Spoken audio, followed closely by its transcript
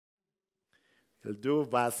We'll do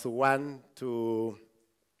verse 1 to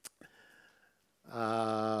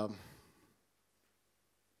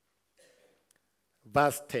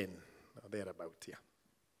verse 10, or thereabout, yeah.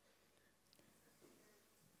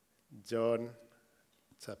 John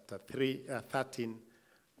chapter 13,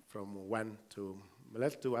 from 1 to,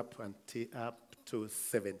 let's do up to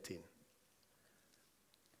 17.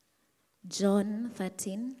 John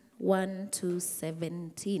 13, 1 to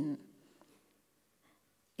 17.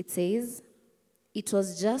 It says, "It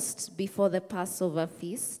was just before the Passover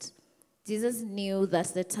feast. Jesus knew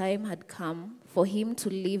that the time had come for him to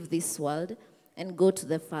leave this world and go to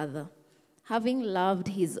the Father. Having loved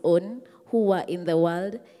his own who were in the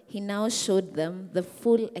world, he now showed them the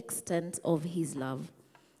full extent of his love.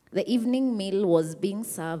 The evening meal was being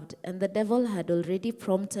served, and the devil had already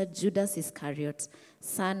prompted Judas Iscariot,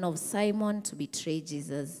 son of Simon, to betray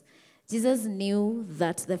Jesus. Jesus knew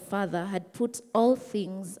that the Father had put all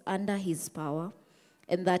things under his power,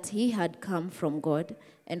 and that he had come from God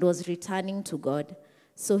and was returning to God.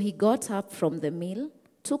 So he got up from the meal,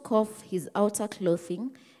 took off his outer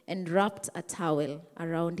clothing, and wrapped a towel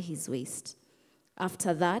around his waist.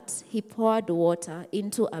 After that, he poured water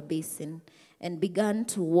into a basin and began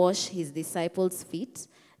to wash his disciples' feet,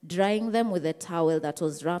 drying them with a towel that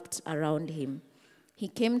was wrapped around him. He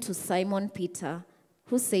came to Simon Peter,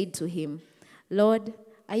 who said to him, 'Lord,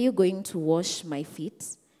 are you going to wash my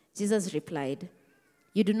feet?' Jesus replied,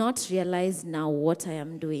 'You do not realize now what I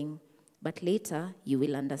am doing, but later you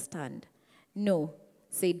will understand.' 'No,'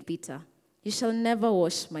 said Peter, 'you shall never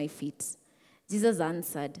wash my feet.' Jesus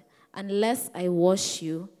answered, 'Unless I wash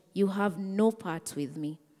you, you have no part with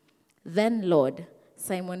me.' 'Then, Lord,'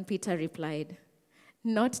 Simon Peter replied,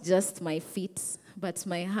 'not just my feet, but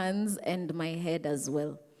my hands and my head as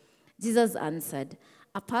well.' Jesus answered,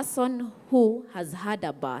 'A person who has had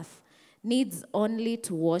a bath needs only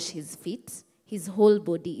to wash his feet. His whole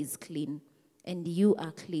body is clean, and you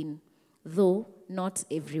are clean, though not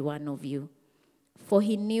every one of you.' For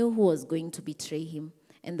he knew who was going to betray him,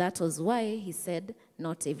 and that was why he said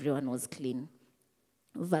not everyone was clean.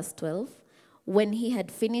 Verse 12, when he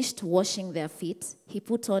had finished washing their feet, he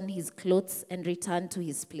put on his clothes and returned to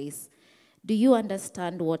his place. 'Do you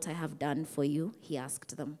understand what I have done for you?' he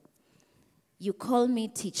asked them. 'You call me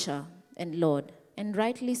teacher and Lord, and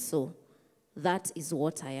rightly so. That is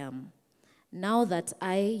what I am. Now that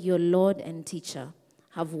I, your Lord and teacher,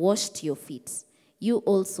 have washed your feet, you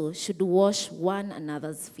also should wash one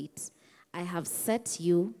another's feet. I have set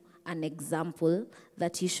you an example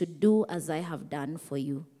that you should do as I have done for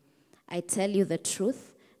you. I tell you the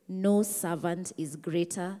truth, no servant is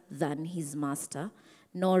greater than his master,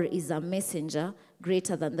 nor is a messenger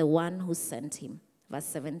greater than the one who sent him.' Verse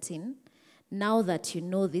 17, now that you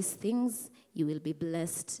know these things, you will be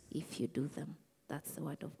blessed if you do them." That's the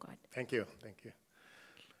word of God. Thank you, thank you.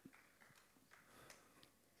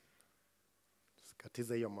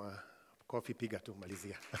 Katiza hiyo kofi piga tu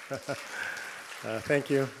malizia. Thank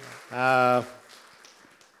you.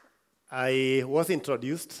 I was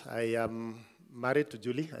introduced. I am married to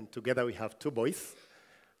Julie, and together we have 2 boys.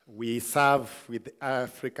 We serve with the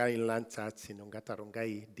African Inland Church in Ongata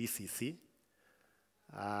Rongai, DCC.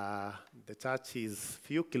 The church is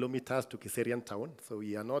few kilometers to Kiserian town, so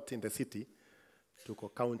we are not in the city. Tuko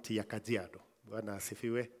county ya Kajiado. Bwana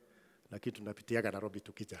asifiwe. Lakini tunapitiaga Nairobi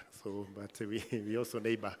tukija. So, but we also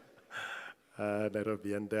neighbor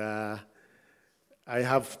Nairobi. And I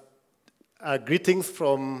have greetings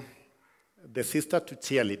from the sister to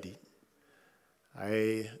cheerleading.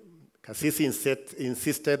 Kasisi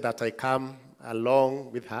insisted that I come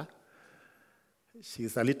along with her.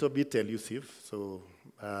 She's a little bit elusive, so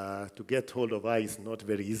to get hold of her is not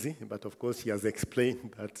very easy. But of course, she has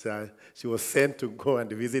explained that she was sent to go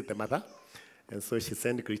and visit the mother. And so she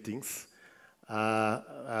sent greetings.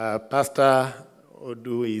 Pastor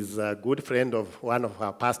Odu is a good friend of one of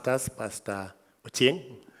our pastors, Pastor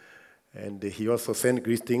Ochieng. And he also sent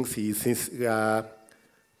greetings.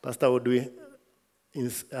 Pastor Odu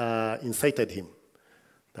incited him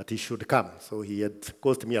that he should come. So he had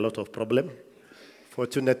caused me a lot of problem.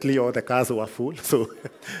 Fortunately, all the cars were full, so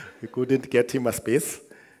we couldn't get him a space.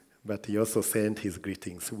 But he also sent his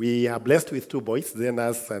greetings. We are blessed with 2 boys,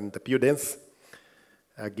 Zenas and Pudence.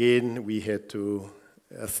 Again, we had to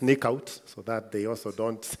sneak out so that they also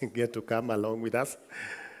don't get to come along with us.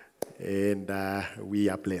 And we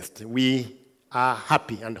are blessed. We are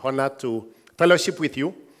happy and honored to fellowship with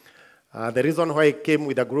you. The reason why I came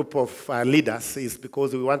with a group of leaders is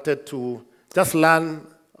because we wanted to just learn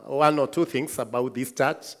 1 or 2 things about this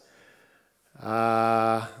church.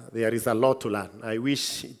 There is a lot to learn. I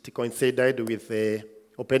wish it coincided with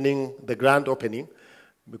the grand opening,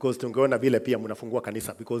 because tungeona vile pia mnafungua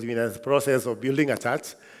kanisa, because we're in the process of building a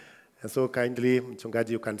church. And so kindly, Mchungaji,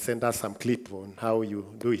 you can send us some clip on how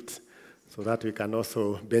you do it, so that we can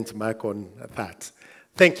also benchmark on that.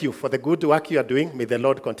 Thank you for the good work you are doing. May the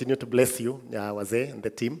Lord continue to bless you, Wazee, and the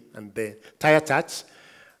team, and the entire church.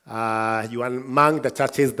 You are among the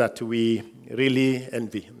churches that we really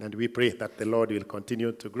envy, and we pray that the Lord will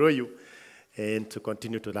continue to grow you and to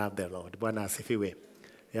continue to love the Lord. Bwana asifiwe.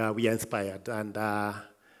 Yeah, we are inspired, and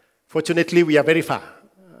fortunately, we are very far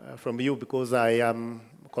from you, because I am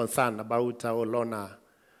concerned about our Lorna.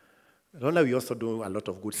 Lorna, we also do a lot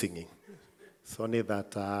of good singing. It's only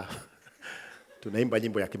that tunaimba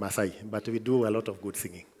nyimbo ya Kimasai, but we do a lot of good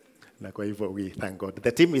singing. Na kwa hivyo we thank God.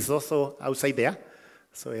 The team is also outside there,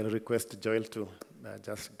 so I'll request Joel to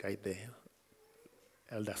just guide the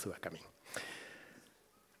elders who are coming.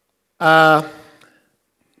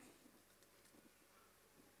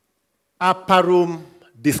 Upper room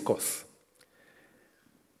discourse.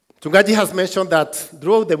 Mchungaji has mentioned that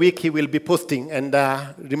throughout the week he will be posting and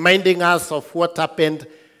reminding us of what happened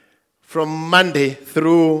from Monday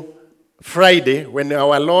through Friday when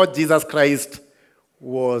our Lord Jesus Christ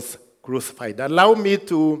was crucified. Allow me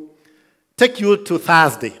to take you to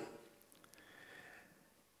Thursday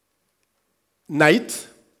night,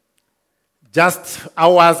 just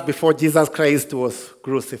hours before Jesus Christ was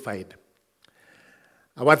crucified.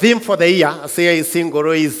 Our theme for the year, Asea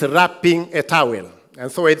Isingoro, is wrapping a towel.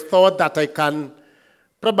 And so I thought that I can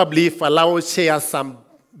probably, if allowed, share some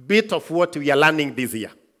bit of what we are learning this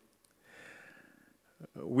year.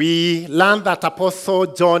 We learned that Apostle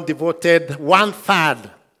John devoted 1/3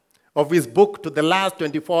 of his book to the last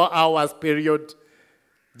 24 hours period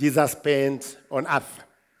Jesus spent on earth.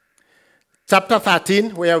 Chapter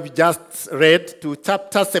 13, where we just read, to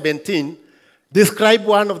chapter 17, describe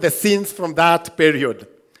one of the scenes from that period.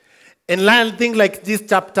 And nothing like this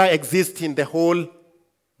chapter exists in the whole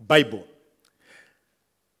Bible.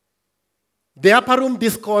 The upper room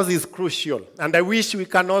discourse is crucial, and I wish we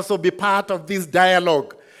can also be part of this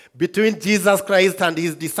dialogue between Jesus Christ and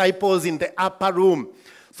his disciples in the upper room,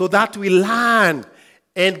 so that we learn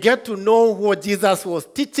and get to know what Jesus was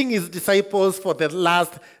teaching his disciples for the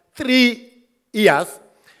last 3 years,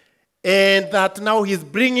 and that now he's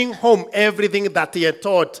bringing home everything that he had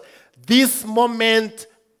taught. This moment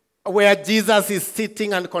where Jesus is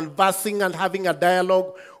sitting and conversing and having a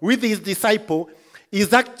dialogue with his disciple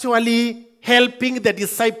is actually helping the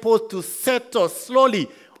disciples to settle slowly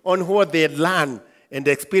on what they learn and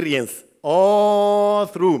experience all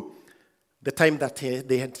through the time that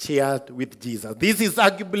they had shared with Jesus. This is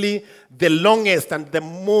arguably the longest and the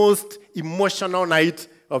most emotional night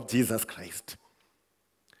of Jesus Christ.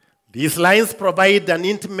 These lines provide an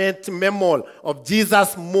intimate memory of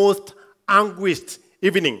Jesus' most anguished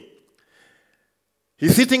evening.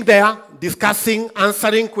 He's sitting there discussing,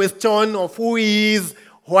 answering questions of who he is,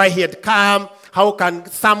 why he had come, how can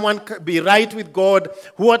someone be right with God,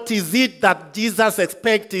 what is it that Jesus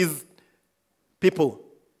expects his people,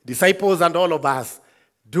 disciples and all of us,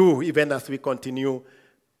 do even as we continue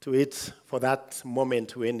to wait for that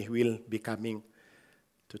moment when he will be coming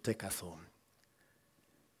to take us home.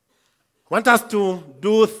 I want us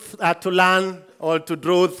to learn or to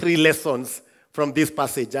draw 3 lessons from this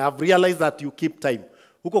passage. I have realized that you keep time.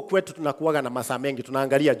 Huko kwetu tunakuwaga na masaa mengi,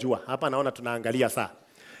 tunaangalia jua. Hapa naona tunaangalia saa.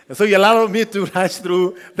 And so you allow me to rush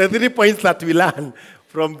through the 3 points that we learn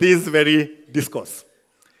from this very discourse.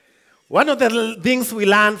 One of the things we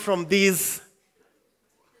learn from this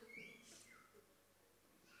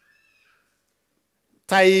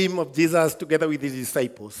time of Jesus together with his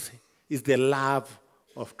disciples is the love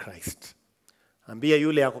of Christ. Ambia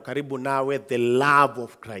yule yako karibu nawe, the love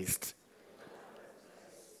of Christ.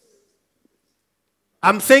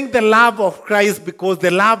 I'm saying the love of Christ because the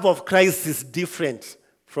love of Christ is different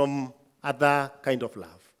from other kind of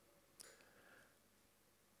love.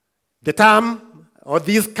 The term, or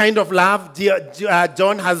this kind of love,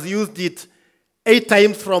 John has used it 8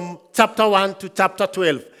 times from chapter 1 to chapter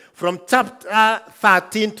 12. From chapter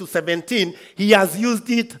 13 to 17, he has used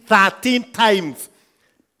it 13 times.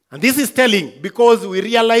 And this is telling because we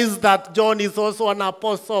realize that John is also an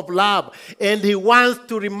apostle of love, and he wants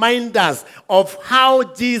to remind us of how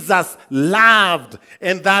Jesus loved,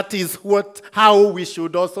 and that is how we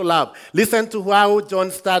should also love. Listen to how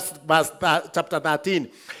John starts chapter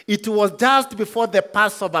 13. It was just before the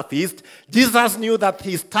Passover feast. Jesus knew that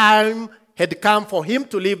his time had come for him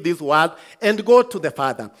to leave this world and go to the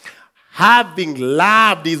Father. Having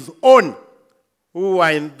loved his own who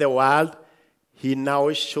are in the world, he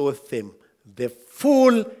now shows them the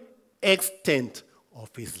full extent of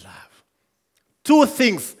his love. 2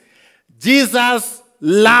 things. Jesus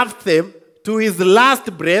loved them to his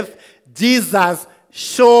last breath, Jesus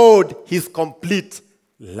showed his complete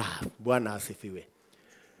love. Bwana asifiwe.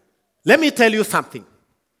 Let me tell you something.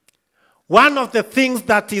 One of the things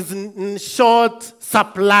that is in short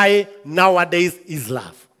supply nowadays is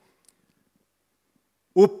love.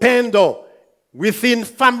 Upendo within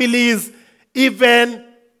families, even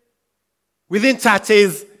within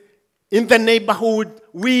churches, in the neighborhood,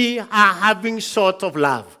 we are having short of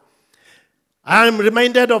love. I'm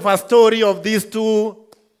reminded of a story of these two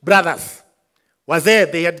brothers.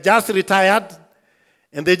 They had just retired,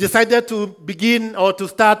 and they decided to begin or to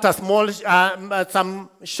start a small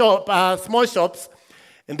shops,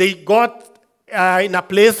 and they got in a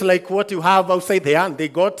place like what you have outside there, and they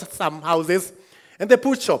got some houses, and they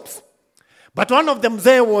put shops. But one of them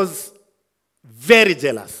there was very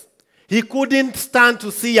jealous. He couldn't stand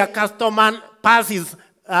to see a customer pass his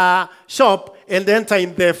shop and enter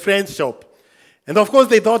in their friend's shop. And of course,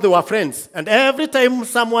 they thought they were friends. And every time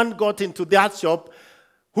someone got into that shop,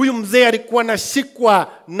 huyu mzee alikuwa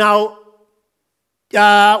anashikwa na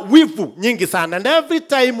wivu nyingi sana. And every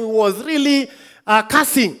time he was really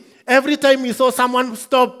cussing. Every time he saw someone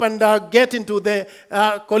stop and get into the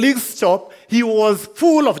colleague's shop, he was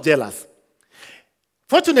full of jealous.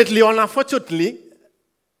 Fortunately or unfortunately,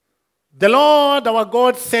 the Lord our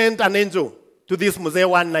God sent an angel to this mzee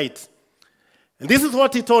one night. And this is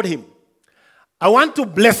what he told him. I want to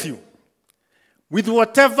bless you with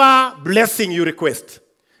whatever blessing you request.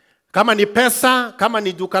 Kama ni pesa, kama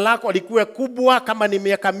ni duka lako likuwe kubwa, kama ni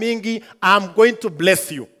miaka mingi, I'm going to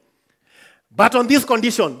bless you. But on this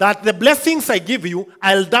condition, that the blessings I give you,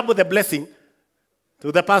 I'll double the blessing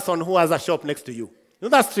to the person who has a shop next to you. You know,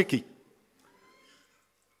 that's tricky.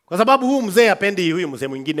 Kwa sababu huyu mzee hapendi huyu mzee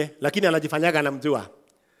mwingine, lakini anajifanyaga anamjua.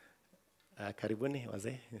 Karibuni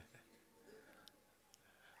wazee.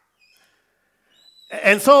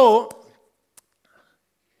 And so,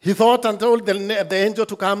 he thought and told the angel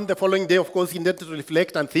to come the following day. Of course, he needed to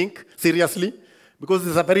reflect and think seriously, because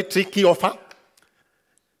it's a very tricky offer.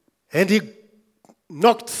 And he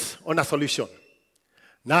knocked on a solution.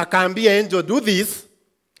 Now, akaambia angel, do this.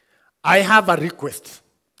 I have a request.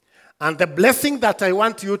 And the blessing that I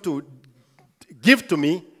want you to give to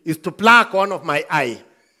me is to pluck one of my eye.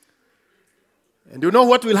 And you know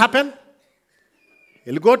what will happen?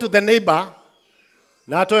 He'll go to the neighbor,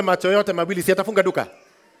 na atoe macho yote mawili, si atafunga duka.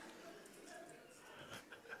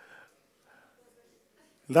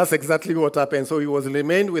 That's exactly what happened. So he was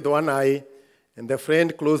remained with one eye, and the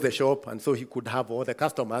friend closed the shop, and so he could have all the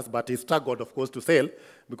customers, but he struggled, of course, to sell,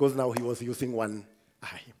 because now he was using one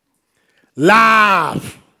eye.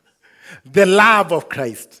 Love. The love of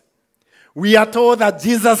Christ. We are told that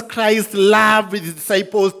Jesus Christ loved his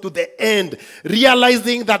disciples to the end,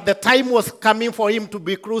 realizing that the time was coming for him to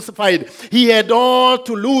be crucified. He had all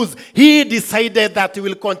to lose. He decided that he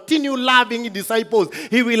will continue loving his disciples.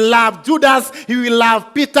 He will love Judas, he will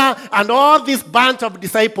love Peter, and all this bunch of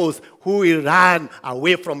disciples who will run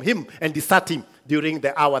away from him and desert him during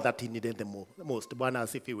the hour that he needed the most. Bwana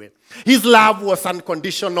asifiwe. His love was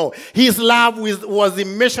unconditional. His love was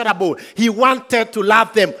immeasurable. He wanted to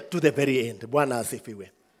love them to the very end. Bwana asifiwe.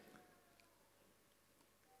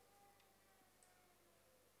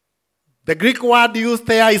 The Greek word used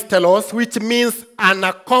there is telos, which means an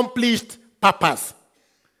accomplished purpose.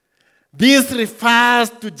 This refers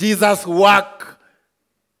to Jesus' work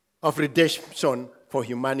of redemption for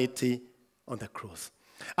humanity on the cross.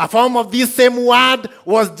 A form of this same word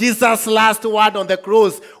was Jesus' last word on the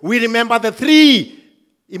cross. We remember the three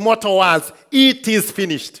immortal words, "It is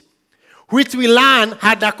finished," which we learn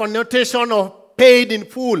had a connotation of paid in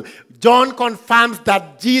full. John confirms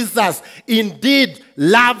that Jesus indeed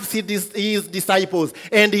loves his disciples,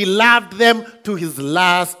 and he loved them to his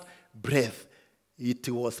last breath. It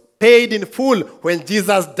was paid in full when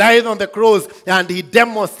Jesus died on the cross, and he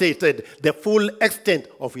demonstrated the full extent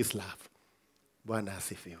of his love. Bwana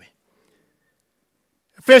asifiwe.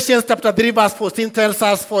 Ephesians chapter 3 verse 14 tells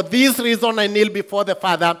us, "For this reason I kneel before the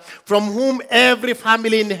Father, from whom every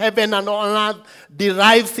family in heaven and on earth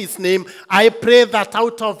derives its name. I pray that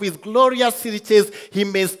out of his glorious riches he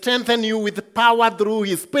may strengthen you with power through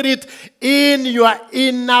his Spirit in your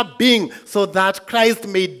inner being, so that Christ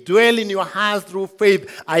may dwell in your hearts through faith.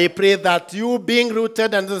 I pray that you, being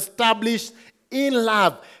rooted and established in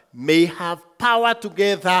love, may have power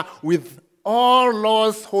together with all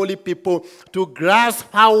lost holy people to grasp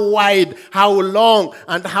how wide, how long,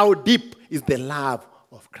 and how deep is the love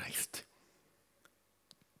of Christ."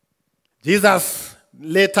 Jesus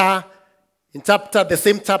later In the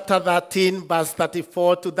same chapter 13, verse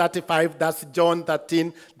 34 to 35, that's John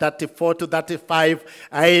 13, 34 to 35.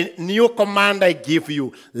 A new command I give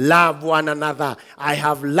you, love one another. I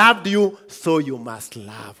have loved you, so you must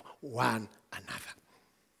love one another.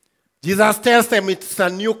 Jesus tells them it's a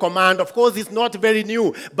new command. Of course, it's not very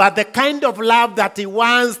new, but the kind of love that he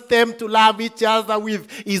wants them to love each other with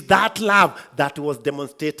is that love that was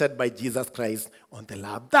demonstrated by Jesus Christ on the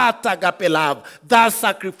love. That agape love, that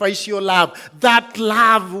sacrificial love, that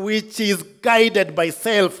love which is guided by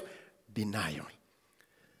self-denial.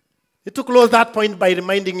 To close that point by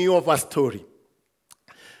reminding you of a story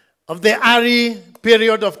of the early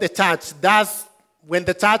period of the church. That's when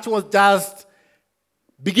the church was just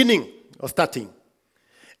beginning or starting.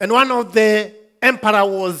 And one of the emperor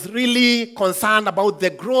was really concerned about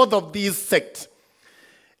the growth of this sect.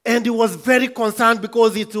 And he was very concerned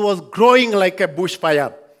because it was growing like a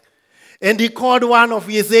bushfire. And he called one of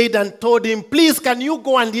his aides and told him, please, can you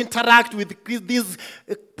go and interact with these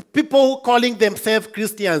people calling themselves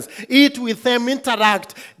Christians? Eat with them,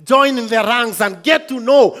 interact, join in their ranks, and get to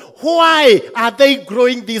know why are they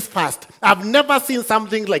growing this fast. I've never seen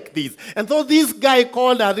something like this. And so this guy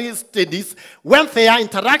called Aristides went there,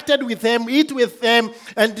 interacted with them, eat with them,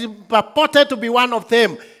 and purported to be one of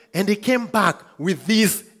them. And he came back with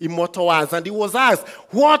these immortal words. And he was asked,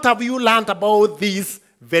 what have you learned about this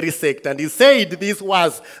very sect? And he said these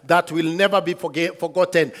words that will never be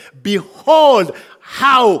forgotten. Behold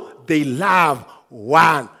how they love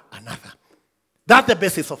one another. That's the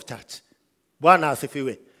basis of church. Bwana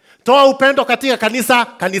asifiwe. Toa upendo katika kanisa,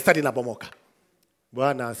 kanisa linabomoka.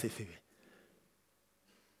 Bwana asifiwe.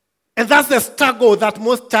 And that's the struggle that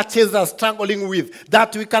most churches are struggling with,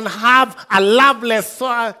 that we can have a loveless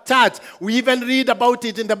church. We even read about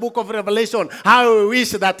it in the book of Revelation, how we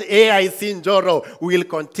wish that AIC Njoro will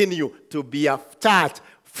continue to be a church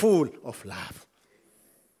full of love.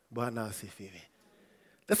 Bwana asifiwe.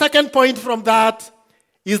 The second point from that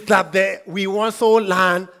is that we also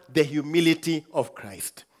learn the humility of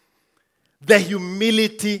Christ. The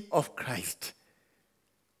humility of Christ.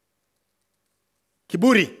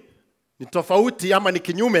 Kiburi ni tofauti ama ni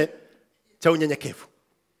kinyume cha unyenyekevu.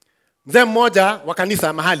 Mzee mmoja wa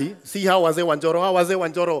kanisa mahali, si hao wazee wa Njoro, hao wazee wa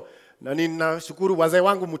Njoro, na ninashukuru wazee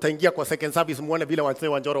wangu mtaingia kwa second service muone vile wazee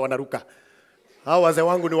wa Njoro wanaruka. Hao wazee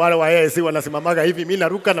wangu ni wale wa AIC wanasimamaga hivi, mimi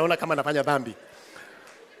naruka naona kama nafanya dhambi.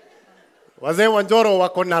 Wazee wa Njoro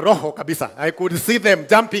wako na roho kabisa. I could see them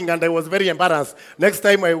jumping and I was very embarrassed. Next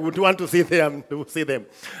time I would want to see them.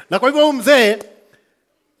 Na kwa hivyo mzee,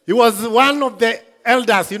 he was one of the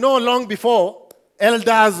elders. You know, long before,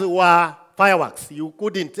 elders were fireworks. You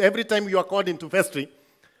couldn't, every time you are called into vestry,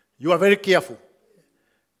 you are very careful.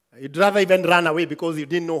 You'd rather even run away because you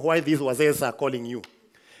didn't know why these wazees are calling you.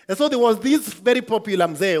 And so there was this very popular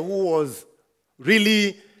mzee who was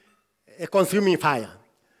really a consuming fire.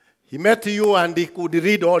 He met you and he could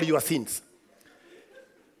read all your sins.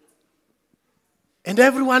 And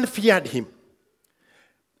everyone feared him.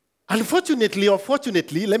 Unfortunately or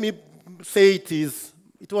fortunately, let me say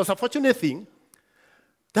it was a fortunate thing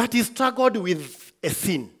that he struggled with a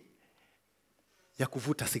sin, ya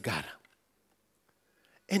kuvuta sigara.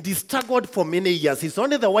 And he struggled for many years. It's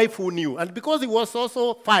only the wife who knew. And because he was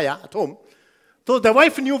also fire at home, so the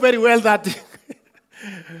wife knew very well that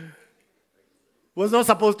was not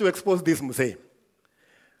supposed to expose this Muse.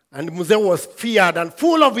 And Muse was feared and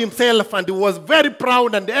full of himself, and he was very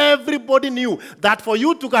proud, and everybody knew that for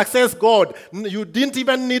you to access God, you didn't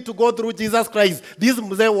even need to go through Jesus Christ. This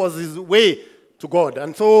Muse was his way to God.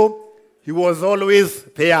 And so he was always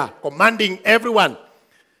there, commanding everyone,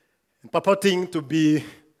 and purporting to be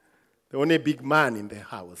the only big man in the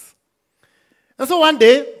house. And so one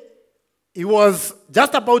day, he was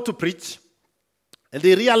just about to preach, and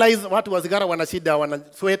they realized what was gara wanashida,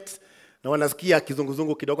 wana sweat, na wanasikia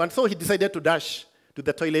kizunguzungu kidogo. And so he decided to dash to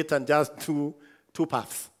the toilet and just do two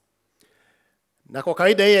puffs. Na kwa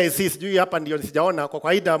kawaida yeye sijui hapa ndio sijaona, kwa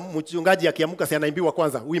kawaida mchungaji akiamka si anaimbiwa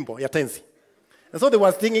kwanza wimbo ya tenzi. And so they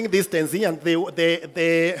were singing this tenzi, and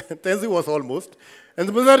the tenzi was almost. And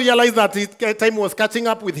the mzee realized that his time was catching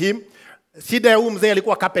up with him. Shida ya huyu mzee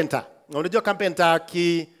alikuwa carpenter. Na unajua carpenter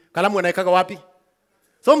kalamu anaikaga wapi?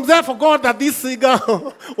 So mzee forgot that this cigar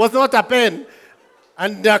was not a pen.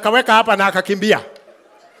 And akaweka hapa na akakimbia.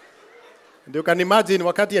 And you can imagine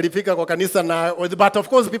wakati alifika kwa kanisa na, but of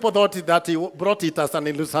course people thought that he brought it as an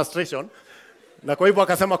illustration. Na kwa hivyo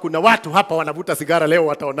akasema kuna watu hapa wanavuta sigara leo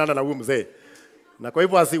wataonana na huyu mzee. Na kwa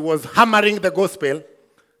hivyo as he was hammering the gospel,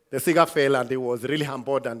 the cigar fell and he was really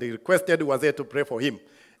humbled, and he requested wazee to pray for him.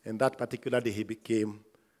 And that particular day he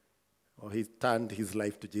turned his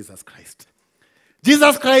life to Jesus Christ.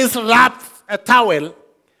 Jesus Christ wrapped a towel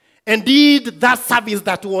and did that service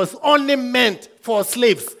that was only meant for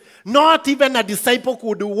slaves. Not even a disciple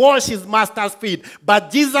could wash his master's feet,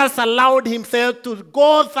 but Jesus allowed himself to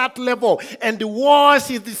go that level and wash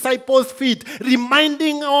his disciples' feet,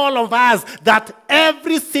 reminding all of us that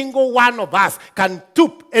every single one of us can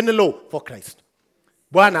stoop any low for Christ.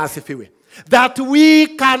 Bwana asifiwe. That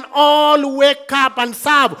we can all wake up and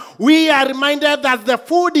serve. We are reminded that the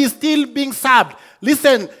food is still being served.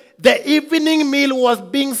 Listen, the evening meal was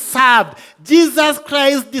being served. Jesus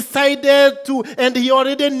Christ decided to, and he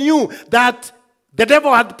already knew that the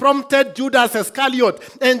devil had prompted Judas Iscariot.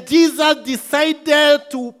 And Jesus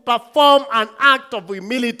decided to perform an act of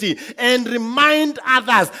humility and remind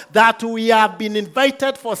others that we have been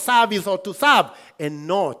invited for service or to serve and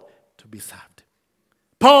not to be served.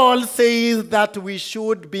 Paul says that we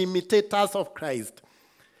should be imitators of Christ.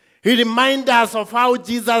 He reminds us of how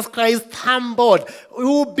Jesus Christ humbled,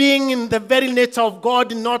 who being in the very nature of God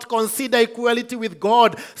did not consider equality with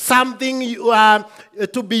God something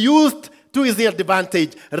to be used to his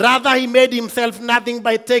advantage. Rather, he made himself nothing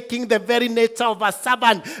by taking the very nature of a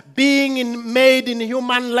servant, being made in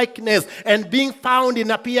human likeness, and being found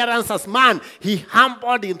in appearance as man. He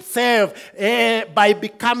humbled himself by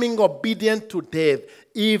becoming obedient to death,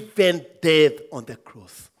 even death on the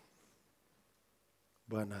cross.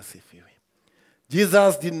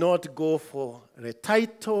 Jesus did not go for a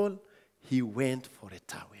title, he went for a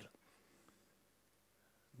towel.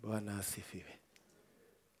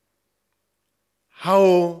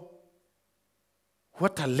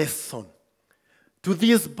 What a lesson to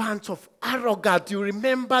this bunch of arrogant. You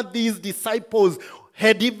remember these disciples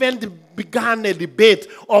had even begun a debate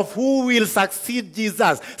of who will succeed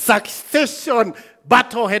Jesus. Succession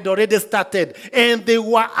battle had already started, and they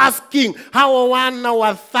were asking how wana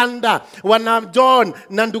wa thunder, wana John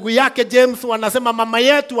na ndugu yake James wanasema mama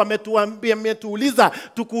yetu ametuuliza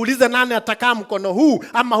tukuulize nani atakaa mkono huu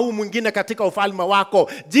ama huu mwingine katika ufalme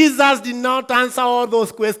wako. Jesus did not answer all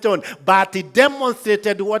those questions, but he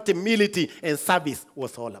demonstrated what humility and service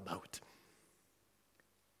was all about.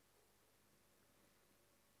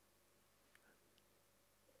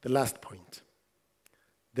 The last point,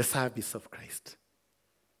 the service of Christ.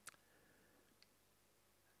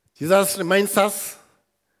 Jesus reminds us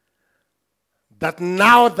that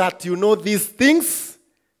now that you know these things,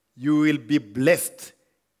 you will be blessed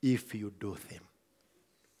if you do them.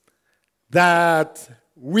 That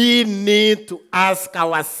we need to ask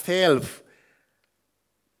ourselves,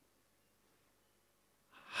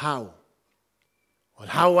 how? Or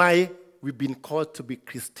how we've been called to be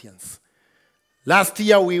Christians. Last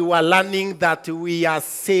year we were learning that we are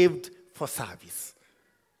saved for service.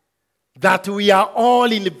 That we are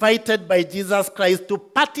all invited by Jesus Christ to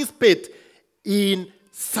participate in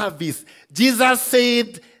service. Jesus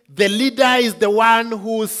said the leader is the one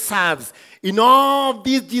who serves. In all of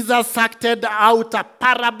this, Jesus acted out a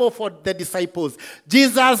parable for the disciples.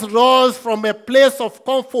 Jesus rose from a place of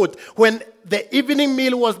comfort when the evening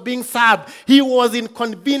meal was being served. He was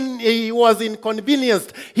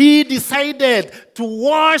inconvenienced. He decided to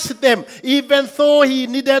wash them, even though he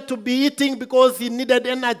needed to be eating because he needed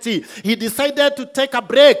energy. He decided to take a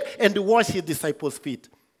break and wash his disciples' feet.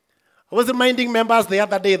 I was reminding members the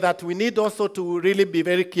other day that we need also to really be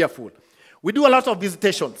very careful. We do a lot of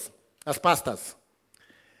visitations as pastors.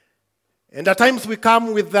 And at times we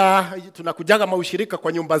come with tunakujaga maushirika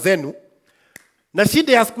kwa nyumba zenu. Na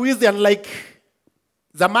shida ya siku hizi, unlike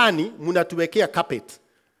zamani, mnatuwekea carpet.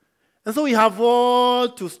 And so we have all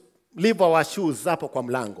to leave our shoes hapo kwa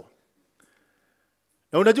mlango.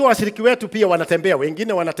 Na unajua washiriki wetu pia wanatembea,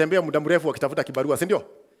 wengine wanatembea muda mrefu wakitafuta kibarua, si ndio?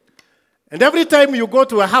 And every time you go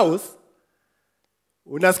to a house,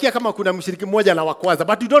 unasikia kama kuna mshiriki mmoja na wakwaza,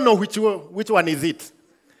 but you don't know which one is it.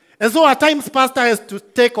 And so at times pastor has to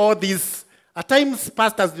take all these, at times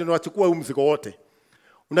pastors ndio wachukua huu mzigo wote.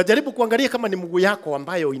 Unajaribu kuangalia kama ni mguu yako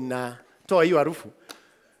ambayo inatoa hiyo harufu.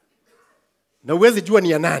 Na uwezi jua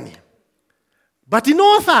ni ya nani. But you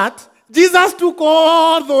know that Jesus took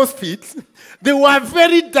all those feet. They were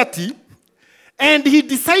very dirty. And he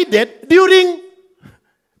decided during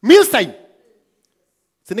mealtime.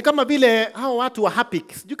 Sini kama vile hao watu wa happy.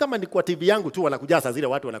 Sijui kama ni kwa TV yangu tu wanakuja saa zile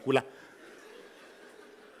watu wanakula.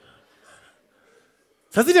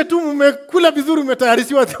 Sasa zile tu mmekula vizuri,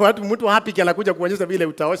 umetayarishiwa watu, mtu happy anakuja kuonyesha vile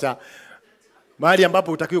utaosha mahali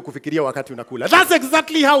ambapo utakiwa kufikiria wakati unakula. That's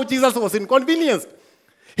exactly how Jesus was inconvenienced.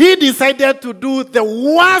 He decided to do the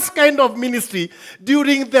worst kind of ministry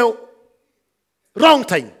during the wrong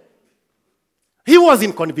time. He was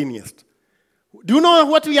inconvenienced. Do you know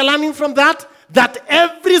what we are learning from that? That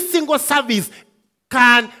every single service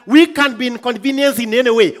we can be inconvenienced in any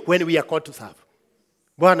way when we are called to serve.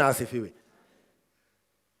 Bwana asifiwe.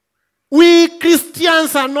 We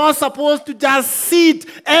Christians are not supposed to just sit,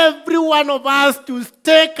 every one of us to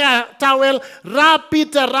take a towel, wrap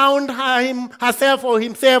it around herself or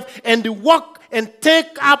himself, and walk and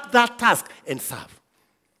take up that task and serve.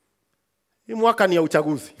 Hii mwaka ni ya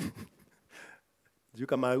uchaguzi. Juu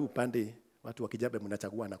kama upande watu wa Kijabe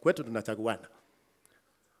mnachaguana, kwetu tunachaguana.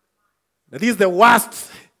 This is the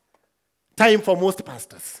worst time for most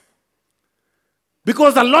pastors.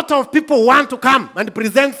 Because a lot of people want to come and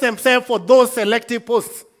present themselves for those selective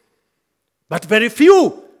posts. But very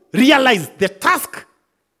few realize the task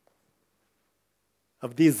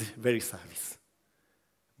of this very service.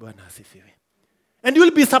 Bwana asifiwe. And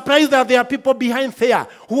you'll be surprised that there are people behind there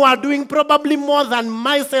who are doing probably more than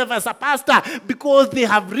myself as a pastor, because they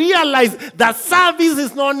have realized that service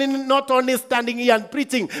is not only standing here and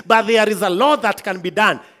preaching, but there is a lot that can be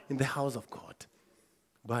done in the house of God.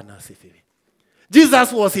 Bwana asifiwe.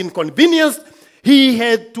 Jesus was inconvenienced. He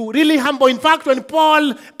had to really humble. In fact, when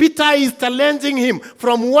Peter is challenging him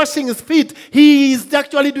from washing his feet, he is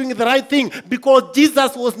actually doing the right thing, because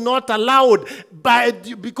Jesus was not allowed,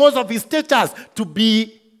 because of his status,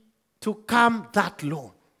 to come that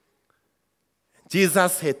low.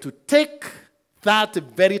 Jesus had to take that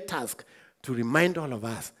very task to remind all of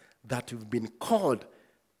us that we've been called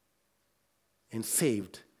and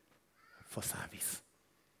saved for service.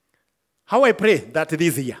 How I pray that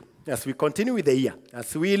this year, as we continue with the year,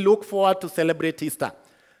 as we look forward to celebrate Easter,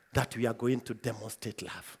 that we are going to demonstrate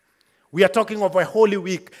love. We are talking of a Holy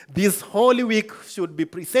Week. This Holy Week should be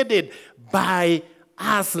preceded by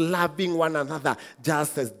us loving one another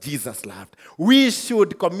just as Jesus loved. We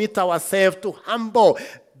should commit ourselves to humble,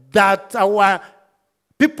 that our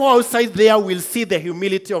people outside there will see the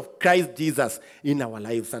humility of Christ Jesus in our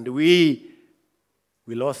lives. And we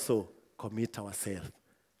will also commit ourselves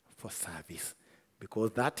for service,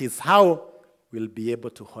 because that is how we'll be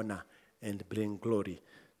able to honor and bring glory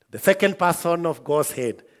to the second person of God's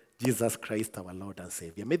head, Jesus Christ, our Lord and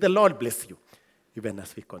Savior. May the Lord bless you, even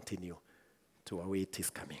as we continue to await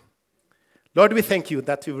his coming. Lord, we thank you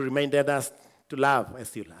that you reminded us to love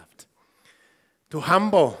as you loved, to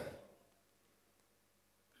humble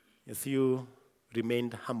as you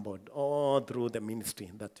remained humbled all through the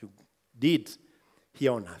ministry that you did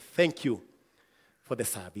here on earth. Thank you for the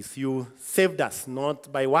service. You saved us not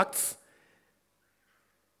by works,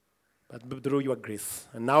 but through your grace.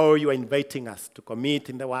 And now you are inviting us to commit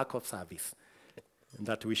in the work of service, and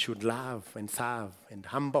that we should love and serve and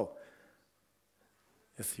humble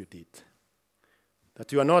as you did. That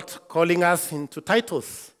you are not calling us into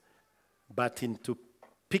titles, but into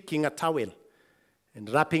picking a towel and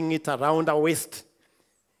wrapping it around our waist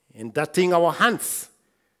and dirtying our hands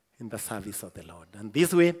in the service of the Lord. And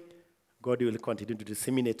this way, God will continue to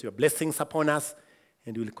disseminate your blessings upon us,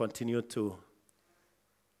 and will continue to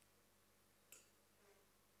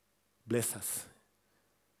bless us,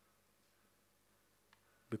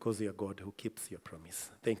 because you are God who keeps your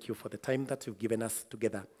promise. Thank you for the time that you've given us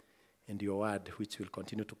together, and your word, which will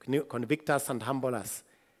continue to convict us and humble us,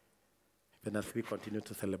 even as we continue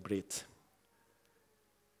to celebrate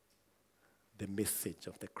the message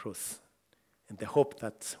of the cross and the hope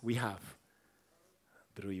that we have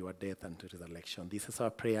through your death and resurrection. This is our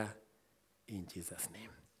prayer in Jesus' name.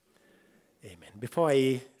 Amen. Before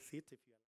I sit,